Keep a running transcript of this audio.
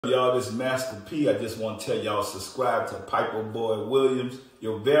Y'all, this Master P. I just want to tell y'all, subscribe to PIPERBOY Williams,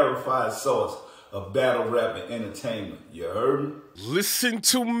 your verified source of battle rap and entertainment. You heard me? Listen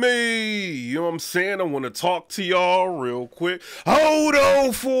to me. You know what I'm saying? I want to talk to y'all real quick. Hold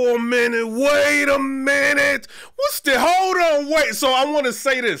on for a minute. Wait a minute. Hold on, wait. So I want to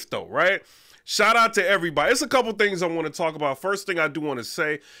say this though, right? Shout out to everybody. It's a couple things I want to talk about. First thing I do want to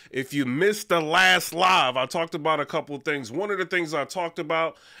say, if you missed the last live, I talked about a couple of things. One of the things I talked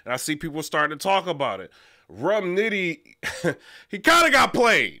about, and I see people starting to talk about it, Rum Nitty, he kind of got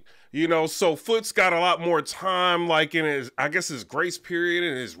played. You know, so Foot's got a lot more time, like in his, I guess his grace period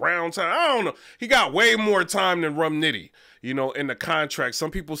and his round time. I don't know. He got way more time than Rum Nitty, you know, in the contract. Some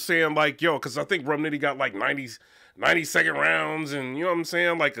people saying like, yo, because I think Rum Nitty got like 90-second rounds and, you know what I'm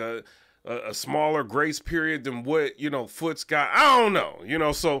saying, like a smaller grace period than what, you know, Foot's got. I don't know, you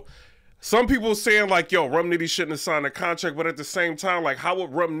know, so some people saying like, yo, Rum Nitty shouldn't have signed a contract, but at the same time, like, how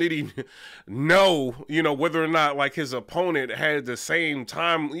would Rum Nitty know, you know, whether or not like his opponent had the same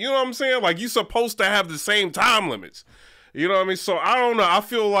time, you know what I'm saying? Like, you're supposed to have the same time limits, you know what I mean? So I don't know. I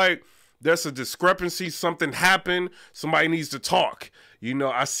feel like there's a discrepancy. Something happened. Somebody needs to talk. You know,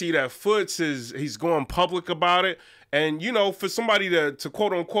 I see that Foots he's going public about it. And, you know, for somebody to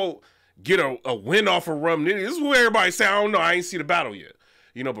quote unquote, get a win off of Rum Nitty, this is what everybody say. I don't know. I ain't see the battle yet.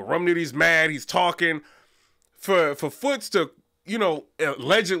 You know, but Rum Nitty's mad. He's talking. For Foots to, you know,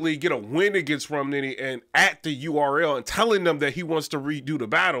 allegedly get a win against Rum Nitty and at the URL and telling them that he wants to redo the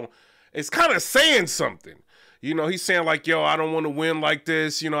battle, it's kind of saying something. You know, he's saying like, yo, I don't want to win like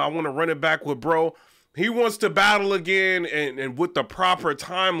this. You know, I want to run it back with bro. He wants to battle again and with the proper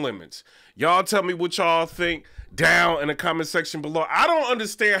time limits. Y'all tell me what y'all think down in the comment section below. I don't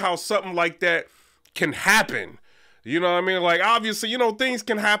understand how something like that can happen. You know what I mean? Like, obviously, you know, things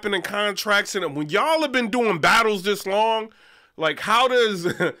can happen in contracts. And when y'all have been doing battles this long, like, how does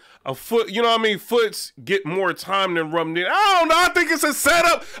a Foot, you know what I mean, Foots get more time than Rum Nitty? I don't know. I think it's a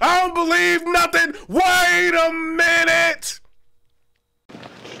setup. I don't believe nothing. Wait a minute.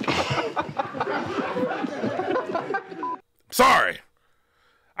 Sorry.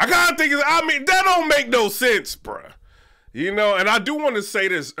 I gotta think, I mean, that don't make no sense, bruh. You know, and I do want to say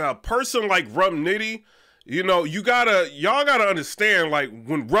this, a person like Rum Nitty, you know, y'all gotta understand, like,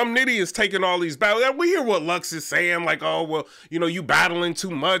 when Rum Nitty is taking all these battles, we hear what Lux is saying, like, oh, well, you know, you battling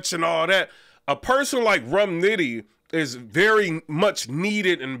too much and all that. A person like Rum Nitty is very much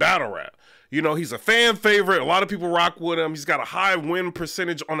needed in battle rap. You know, he's a fan favorite. A lot of people rock with him. He's got a high win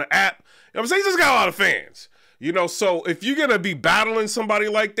percentage on the app. You know what I'm saying? He's just got a lot of fans. You know, so if you're going to be battling somebody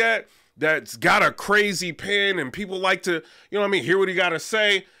like that, that's got a crazy pen and people like to, you know what I mean, hear what he got to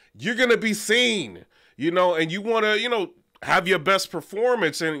say, you're going to be seen, you know, and you want to, you know, have your best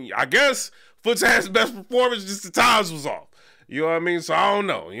performance. And I guess Foots has the best performance, just the times was off. You know what I mean? So I don't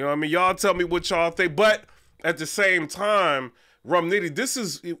know. You know what I mean? Y'all tell me what y'all think. But at the same time, Rum Nitty, this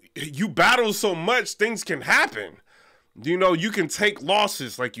is, you battle so much, things can happen. You know, you can take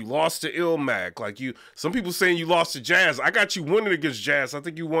losses, like you lost to Ilmac, like some people saying you lost to Jazz. I got you winning against Jazz. I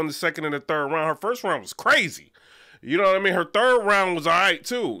think you won the second and the third round. Her first round was crazy. You know what I mean? Her third round was all right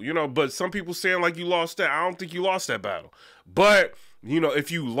too, you know, but some people saying like you lost that. I don't think you lost that battle. But, you know,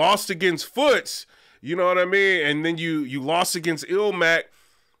 if you lost against Foots, you know what I mean? And then you lost against Ilmac,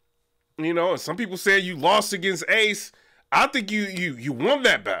 you know, and some people saying you lost against Ace. I think you won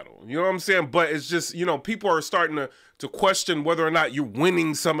that battle. You know what I'm saying? But it's just, you know, people are starting to question whether or not you're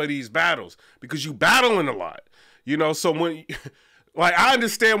winning some of these battles because you battling a lot. You know, so when, like, I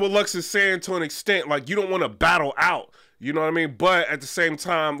understand what Lux is saying to an extent, like, you don't want to battle out. You know what I mean? But at the same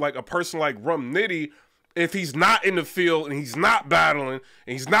time, like, a person like Rum Nitty, if he's not in the field and he's not battling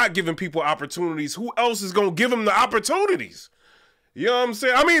and he's not giving people opportunities, who else is going to give him the opportunities? You know what I'm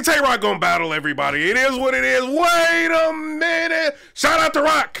saying? I mean, Tay-Rock gonna battle everybody. It is what it is. Wait a minute. Shout out to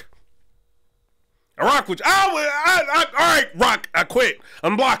Rock. I rock with you. All right, Rock, I quit.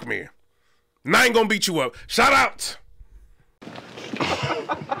 Unblock me. And I ain't gonna beat you up. Shout out.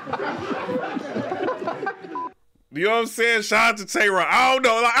 You know what I'm saying? Shout out to Tay-Rock. I don't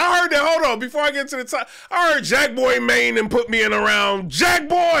know. Like, I heard that. Hold on. Before I get to the top, I heard Jack Boy Maine and put me in a round. Jack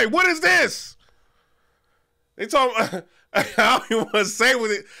Boy, what is this? They talking. I don't even want to say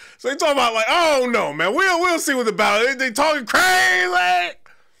with it. So they talking about like, oh no, man, we'll see what the battle. They talking crazy.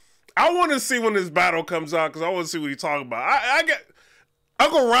 I want to see when this battle comes out because I want to see what he's talking about. I get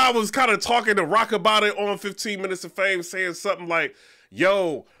Uncle Rob was kind of talking to Rock about it on 15 Minutes of Fame, saying something like,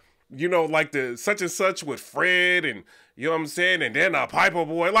 yo, you know, like the such and such with Fred and you know what I'm saying, and then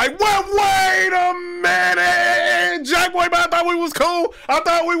PIPERBOY. Like, well, wait a minute, Jack Boy, man, I thought we was cool. I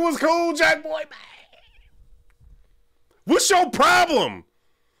thought we was cool, Jack Boy, man. What's your problem?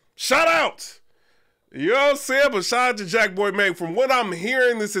 shout out. You know what I'm saying? But shout out to Jack Boy May. From what I'm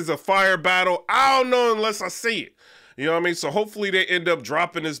hearing, this is a fire battle. I don't know unless I see it. You know what I mean? So hopefully they end up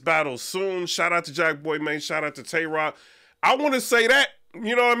dropping this battle soon. Shout out to Jack Boy May. Shout out to Tay-Rock. I want to say that,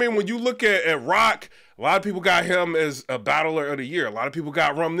 you know what I mean? When you look at Rock, a lot of people got him as a battler of the year. A lot of people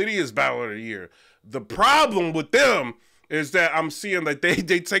got Rum Nitty as battler of the year. The problem with them is that I'm seeing that they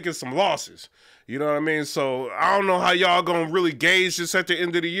taking some losses. You know what I mean? So I don't know how y'all gonna really gauge this at the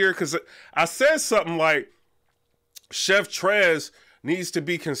end of the year, because I said something like Chef Trez needs to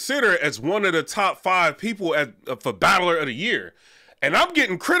be considered as one of the top 5 people for battler of the year. And I'm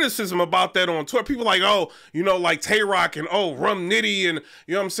getting criticism about that on Twitter. People like, oh, you know, like Tay-Rock and oh, Rum Nitty, and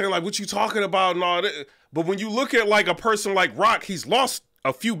you know what I'm saying? Like, what you talking about and all that. But when you look at like a person like Rock, he's lost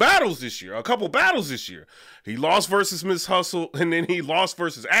a few battles this year, a couple battles this year. He lost versus Miss Hustle, and then he lost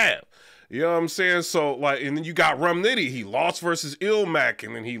versus Ab. You know what I'm saying? So, like, and then you got Rum Nitty. He lost versus Ilmac,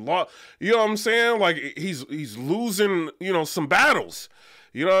 and then he lost. You know what I'm saying? Like, he's losing, you know, some battles.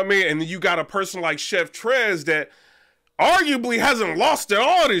 You know what I mean? And then you got a person like Chef Trez that arguably hasn't lost at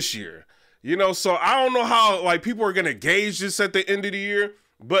all this year. You know, so I don't know how, like, people are going to gauge this at the end of the year.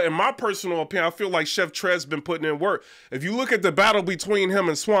 But in my personal opinion, I feel like Chef Trez been putting in work. If you look at the battle between him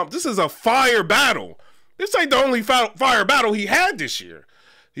and Swamp, this is a fire battle. This ain't the only fire battle he had this year.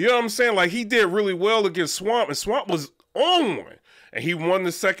 You know what I'm saying? Like, he did really well against Swamp, and Swamp was on one. And he won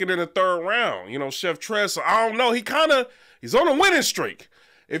the second and the third round. You know, Chef Trez, so I don't know. He's on a winning streak.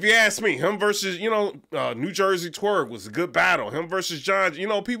 If you ask me, him versus, you know, New Jersey Twerk was a good battle. Him versus John, you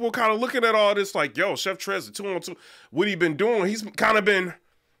know, people kind of looking at all this like, yo, Chef Trez, the 2-on-2, what he been doing? He's kind of been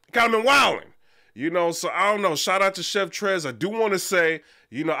wilding. You know, so I don't know. Shout out to Chef Trez. I do want to say,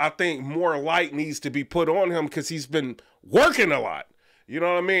 you know, I think more light needs to be put on him because he's been working a lot. You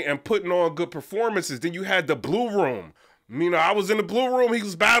know what I mean? And putting on good performances. Then you had the Blue Room. You know, I was in the Blue Room. He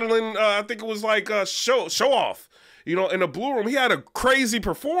was battling, I think it was like show off. You know, in the Blue Room, he had a crazy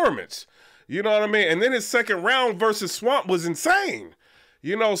performance. You know what I mean? And then his second round versus Swamp was insane.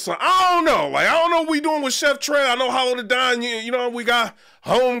 You know, so I don't know. Like, I don't know what we doing with Chef Trez. I know Hollow the Don, you know, we got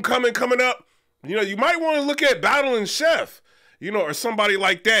Homecoming coming up. You know, you might want to look at battling Chef, you know, or somebody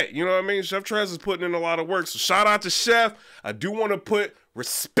like that. You know what I mean? Chef Trez is putting in a lot of work. So shout out to Chef. I do want to put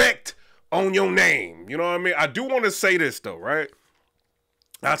respect on your name. You know what I mean? I do want to say this, though, right?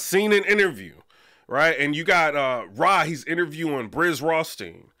 I've seen an interview, right? And you got Ra, he's interviewing Briz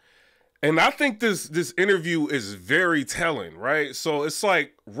Rothstein. And I think this interview is very telling, right? So it's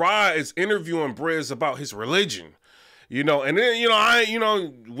like Ra is interviewing Briz about his religion, you know, and then, you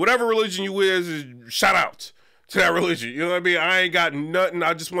know, whatever religion you is shout out to that religion. You know what I mean? I ain't got nothing.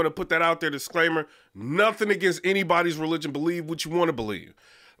 I just want to put that out there, disclaimer. Nothing against anybody's religion. Believe what you want to believe.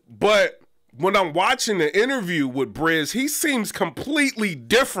 But when I'm watching the interview with Briz, he seems completely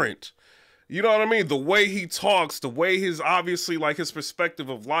different. You know what I mean? The way he talks, the way obviously, like, his perspective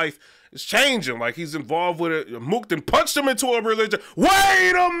of life is changing. Like, he's involved with it. Mook then punched him into a religion.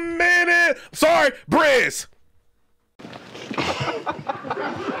 Wait a minute. Sorry, Briz.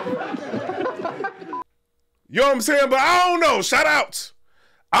 You know what I'm saying? But I don't know. Shout outs.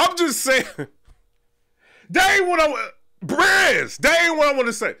 I'm just saying. That ain't what Briz. That ain't what I want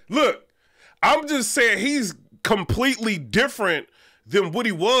to say. Look, I'm just saying he's completely different than what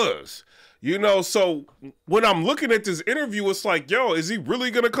he was. You know, so when I'm looking at this interview, it's like, yo, is he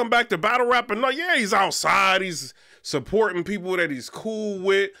really going to come back to battle rap? And no, yeah, he's outside. He's supporting people that he's cool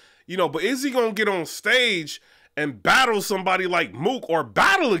with, you know, but is he going to get on stage and battle somebody like Mook or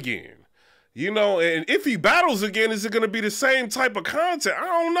battle again? You know, and if he battles again, is it going to be the same type of content? I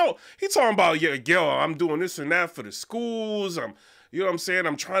don't know. He talking about, yeah, yo, I'm doing this and that for the schools. You know what I'm saying?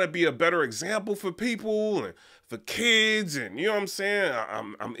 I'm trying to be a better example for people and for kids, and you know what I'm saying?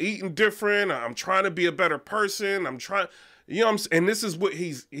 I'm eating different. I'm trying to be a better person. I'm trying, you know what I'm saying? And this is what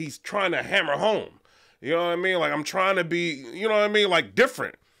he's trying to hammer home. You know what I mean? Like, I'm trying to be, you know what I mean? Like,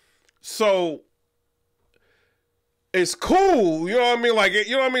 different. So it's cool. You know what I mean? Like,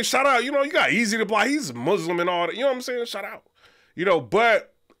 you know what I mean? Shout out. You know, you got Easy to Block. He's Muslim and all that. You know what I'm saying? Shout out. You know,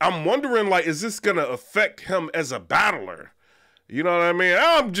 but I'm wondering, like, is this going to affect him as a battler? You know what I mean?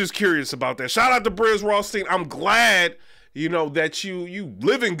 I'm just curious about that. Shout out to Briz Rothstein. I'm glad, you know, that you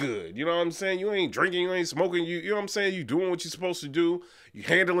living good. You know what I'm saying? You ain't drinking, you ain't smoking. You know what I'm saying? You doing what you're supposed to do. You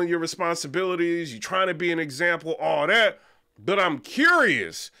handling your responsibilities. You trying to be an example, all that. But I'm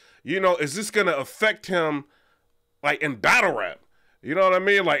curious, you know, is this going to affect him, like, in battle rap? You know what I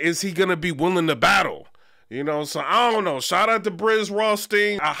mean? Like, is he going to be willing to battle? You know, so I don't know. Shout out to Briz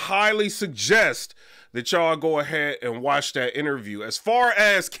Rothstein. I highly suggest that y'all go ahead and watch that interview. As far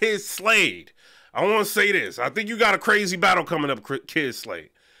as Kid Slade, I want to say this. I think you got a crazy battle coming up, Kid Slade.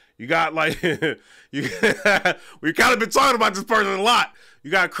 You got like, we kind of been talking about this person a lot. You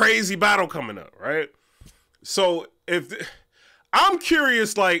got Crazy Battle coming up, right? So I'm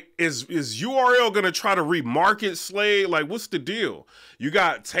curious, like, is URL gonna try to remarket Slade? Like, what's the deal? You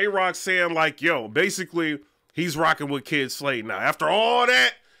got Tay-Rock saying like, yo, basically he's rocking with Kid Slade now. After all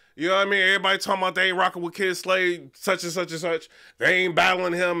that, you know what I mean? Everybody talking about they ain't rocking with Kid Slade, such and such and such. They ain't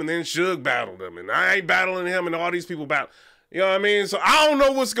battling him, and then Suge battled him, and I ain't battling him, and all these people battle. You know what I mean? So I don't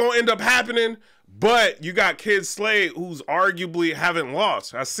know what's gonna end up happening, but you got Kid Slade, who's arguably haven't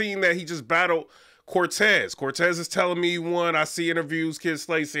lost. I seen that he just battled Cortez. Cortez is telling me he won. I see interviews, Kid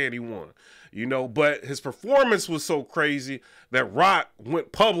Slade saying he won. You know, but his performance was so crazy that Rock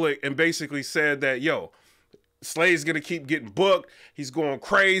went public and basically said that, yo, Slade's going to keep getting booked. He's going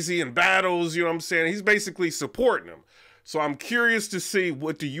crazy in battles, you know what I'm saying? He's basically supporting him. So I'm curious to see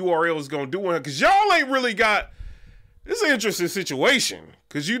what the URL is going to do with him, because y'all ain't really got... It's an interesting situation,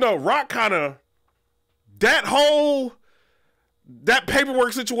 because, you know, Rock kind of... That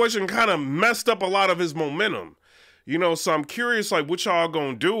paperwork situation kind of messed up a lot of his momentum. You know, so I'm curious, like, what y'all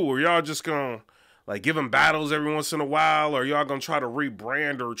gonna do? Or y'all just gonna, like, give him battles every once in a while? Or y'all gonna try to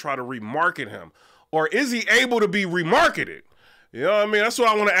rebrand or try to remarket him? Or is he able to be remarketed? You know what I mean? That's what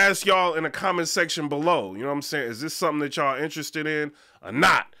I want to ask y'all in the comment section below. You know what I'm saying? Is this something that y'all interested in or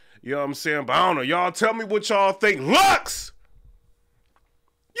not? You know what I'm saying? But I don't know. Y'all tell me what y'all think. Lux!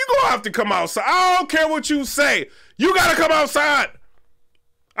 You gonna have to come outside. I don't care what you say. You gotta come outside.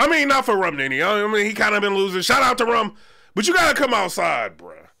 I mean, not for Rum Nitty. I mean, he kind of been losing. Shout out to Rum. But you gotta come outside,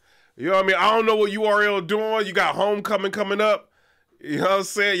 bruh. You know what I mean? I don't know what URL doing. You got Homecoming coming up. You know what I'm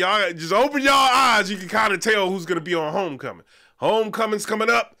saying? Y'all just open y'all eyes. You can kind of tell who's gonna be on Homecoming. Homecoming's coming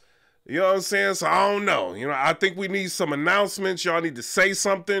up. You know what I'm saying? So I don't know. You know, I think we need some announcements. Y'all need to say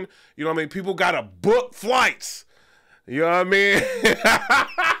something. You know what I mean? People gotta book flights. You know what I mean?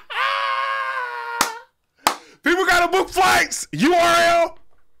 People gotta book flights. URL.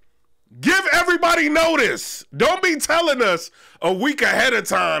 Give everybody notice. Don't be telling us a week ahead of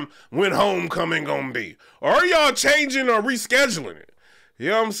time when Homecoming gonna be. Or are y'all changing or rescheduling it? You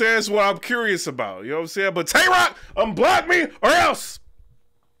know what I'm saying? That's what I'm curious about. You know what I'm saying? But Tay-Rock, unblock me or else.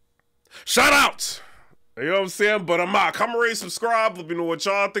 Shout out. You know what I'm saying? But I'm out. Come rate, subscribe. Let me know what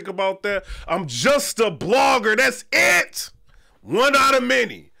y'all think about that. I'm just a blogger. That's it. One out of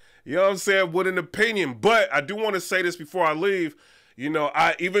many. You know what I'm saying? With an opinion. But I do want to say this before I leave. You know,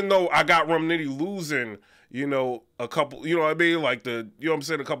 even though I got Rum Nitty losing, you know, a couple, you know what I mean? Like you know what I'm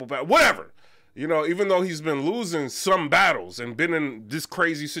saying? A couple battles, whatever. You know, even though he's been losing some battles and been in this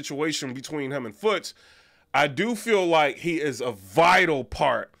crazy situation between him and Foots, I do feel like he is a vital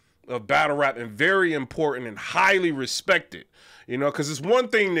part of battle rap and very important and highly respected. You know, because it's one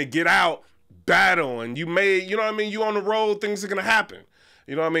thing to get out, battle, and you know what I mean? You on the road, things are going to happen.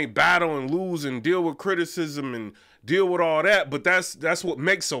 You know what I mean? Battle and lose and deal with criticism and deal with all that, but that's what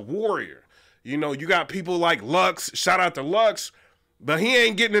makes a warrior. You know, you got people like Lux, shout out to Lux, but he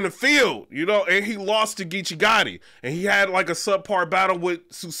ain't getting in the field, you know, and he lost to Geechee Gotti, and he had like a subpar battle with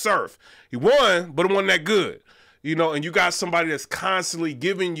Sue Surf. He won, but it wasn't that good, you know, and you got somebody that's constantly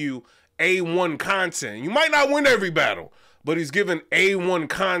giving you A1 content. You might not win every battle, but he's giving A1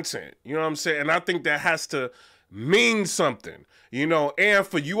 content, you know what I'm saying? And I think that has to mean something. You know, and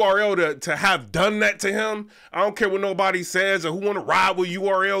for URL to have done that to him, I don't care what nobody says or who want to ride with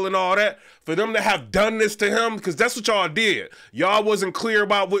URL and all that, for them to have done this to him, because that's what y'all did. Y'all wasn't clear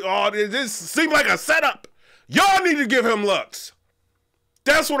about what all this seemed like a setup. Y'all need to give him Lux.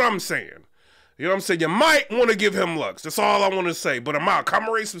 That's what I'm saying. You know what I'm saying? You might want to give him Lux. That's all I want to say. But I'm out.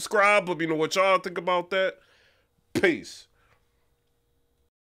 Comment, rate, subscribe. Let me know what y'all think about that. Peace.